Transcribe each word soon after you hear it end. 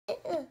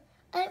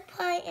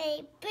like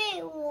a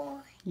big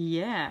one.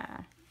 Yeah.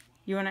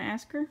 You want to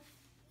ask her?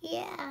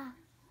 Yeah.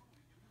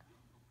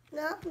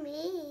 Not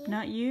me.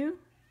 Not you?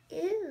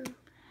 You.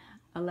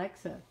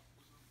 Alexa,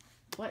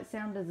 what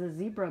sound does a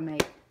zebra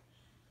make?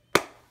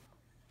 I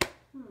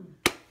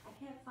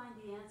can't find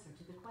the answer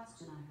to the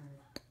question I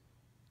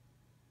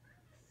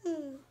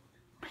heard.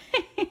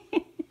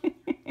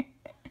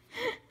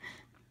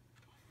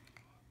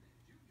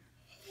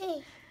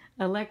 Hey.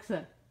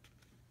 Alexa,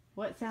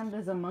 what sound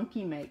does a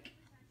monkey make?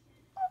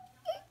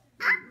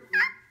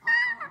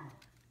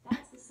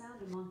 That's the sound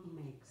a monkey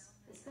makes,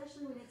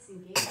 especially when it's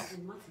engaged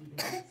in monkey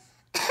business.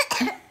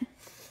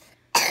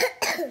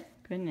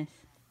 Goodness.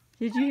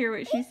 Did you hear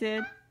what she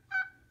said?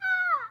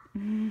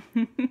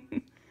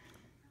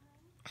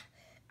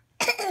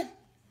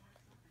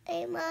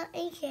 Hey, Ma,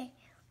 okay.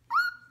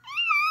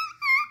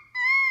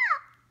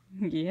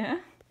 Yeah?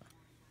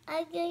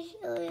 I can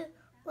show you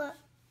what.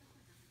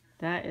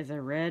 That is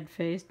a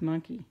red-faced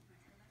monkey.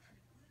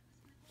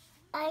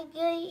 I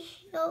can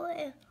show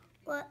you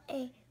what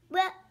a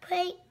red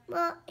plate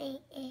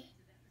monkey is.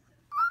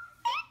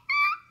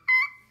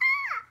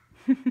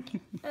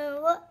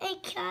 And what a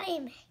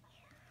kind is.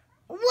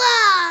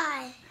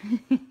 Why?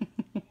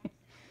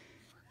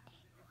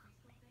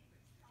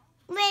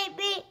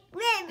 Ribbit,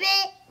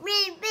 ribbit,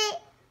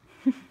 ribbit.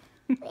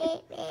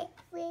 Ribbit,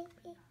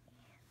 ribbit.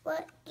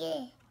 What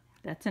is?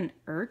 That's an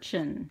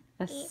urchin.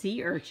 A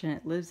sea urchin.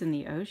 It lives in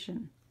the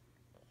ocean.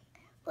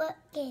 What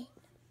is?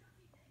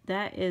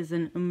 That is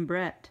an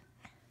umbrette.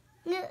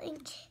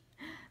 Nothing.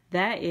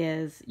 That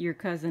is your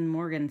cousin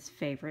Morgan's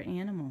favorite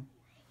animal.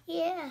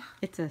 Yeah.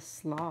 It's a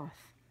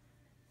sloth.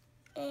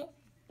 And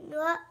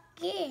what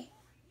is?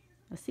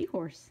 A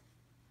seahorse.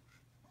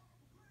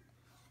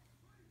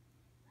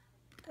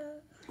 Uh,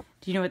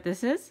 Do you know what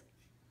this is?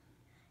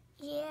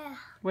 yeah.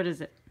 What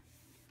is it?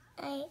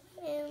 I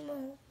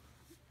am.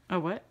 A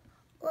what?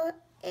 What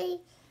is?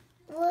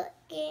 What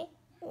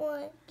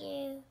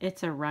do?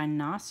 It's a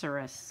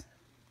rhinoceros.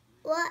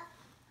 What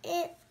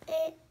it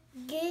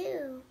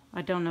do?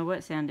 I don't know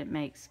what sound it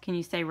makes. Can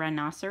you say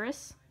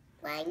rhinoceros?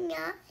 Why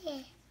not?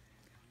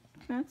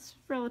 That's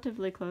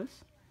relatively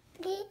close.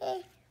 It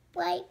is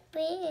white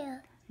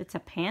bear. It's a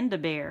panda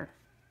bear.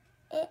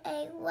 It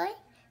a white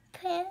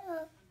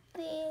bear.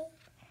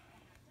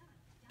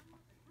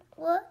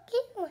 What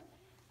is it?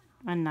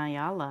 A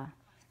nyala.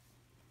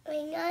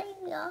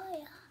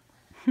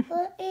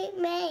 What it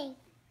mean?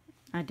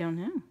 I don't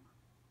know.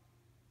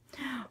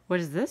 What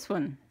is this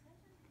one?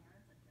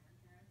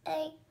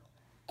 A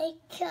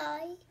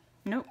kite.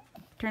 Nope.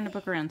 Turn the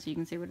book around so you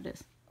can see what it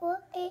is.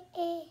 What it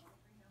is?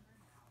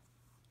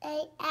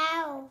 A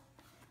owl.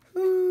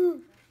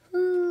 Hoo,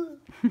 hoo.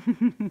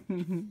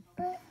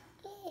 What